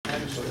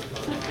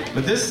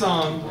But this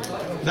song,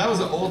 that was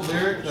an old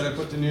lyric that I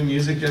put to new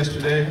music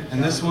yesterday,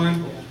 and this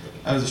one,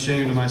 I was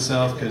ashamed of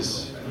myself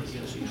because,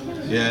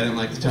 yeah, I didn't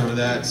like the tone of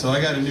that. So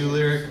I got a new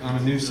lyric on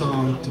a new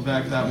song to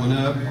back that one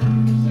up.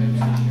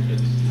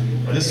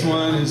 This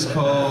one is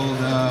called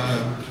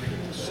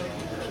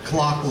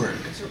Clockwork,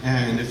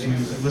 and if you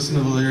listen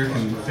to the lyric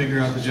and figure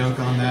out the joke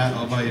on that,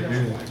 I'll buy you a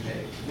beer.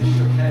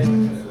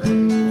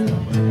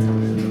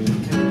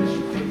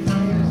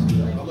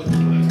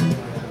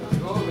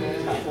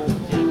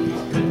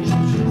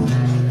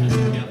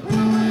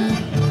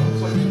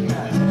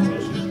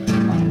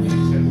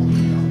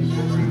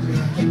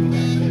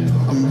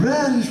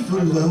 Ready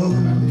for love,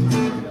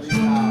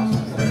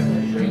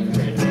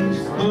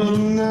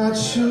 I'm not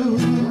sure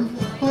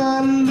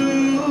what to do,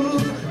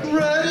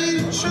 ready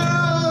to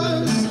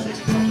trust,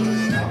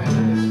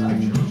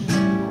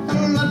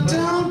 and I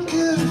don't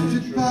care if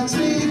it bites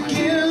me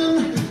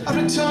again, I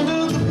return to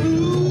the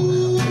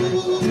blues,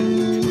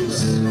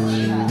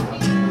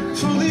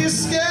 for the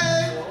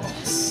escape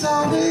it's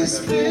always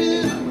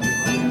been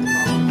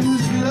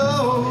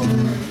flow.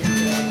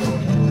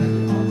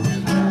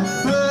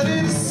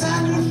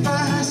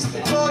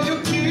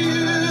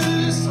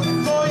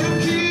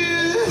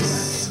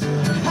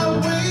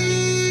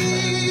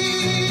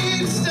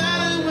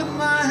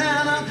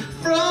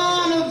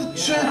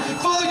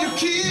 For your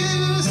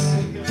kiss,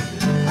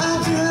 I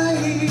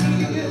pray,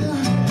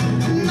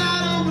 and I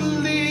don't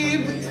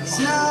believe it. That's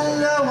how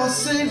low I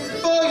sing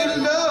for your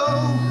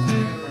love.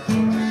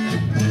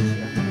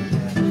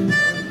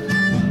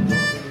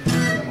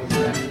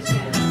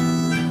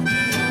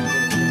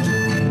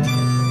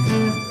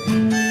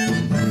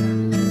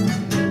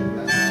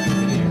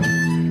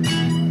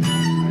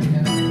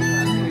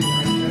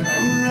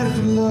 I'm ready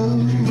for love.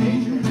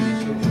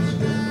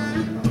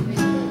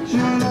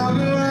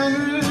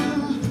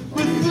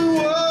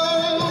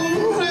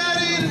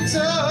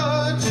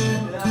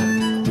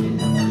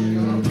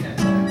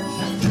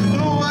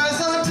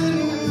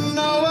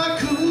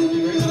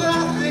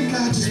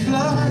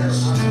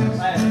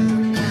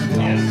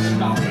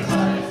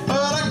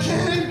 But I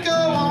can't go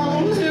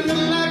on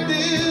living like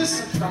this.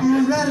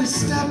 I'm ready to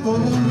step up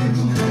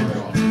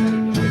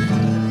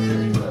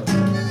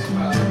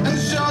and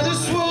show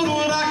this world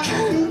what I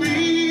can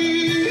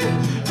be.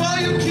 For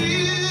your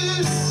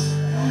kiss,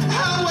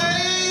 I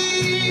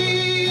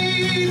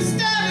wait,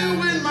 standing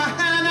with my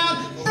hand out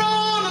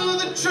front of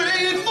the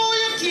train. For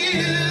your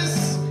kiss,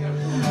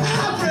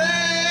 I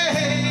pray,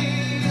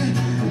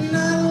 and I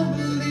don't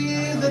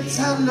believe that's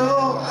how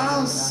low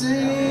I'll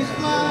sink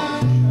my.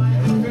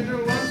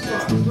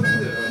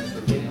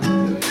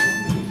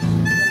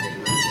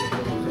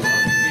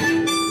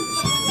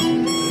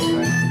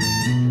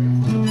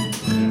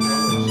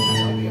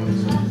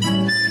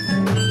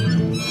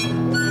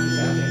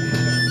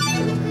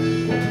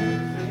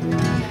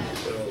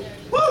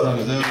 That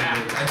was over. I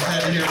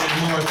tried to hear a little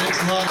more. Thanks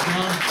a lot,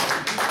 John.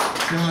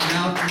 Going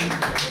out.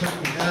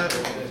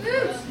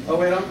 Oh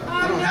wait, I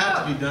don't have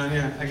to be done.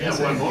 Yeah, I guess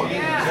one more.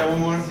 Got one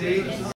more.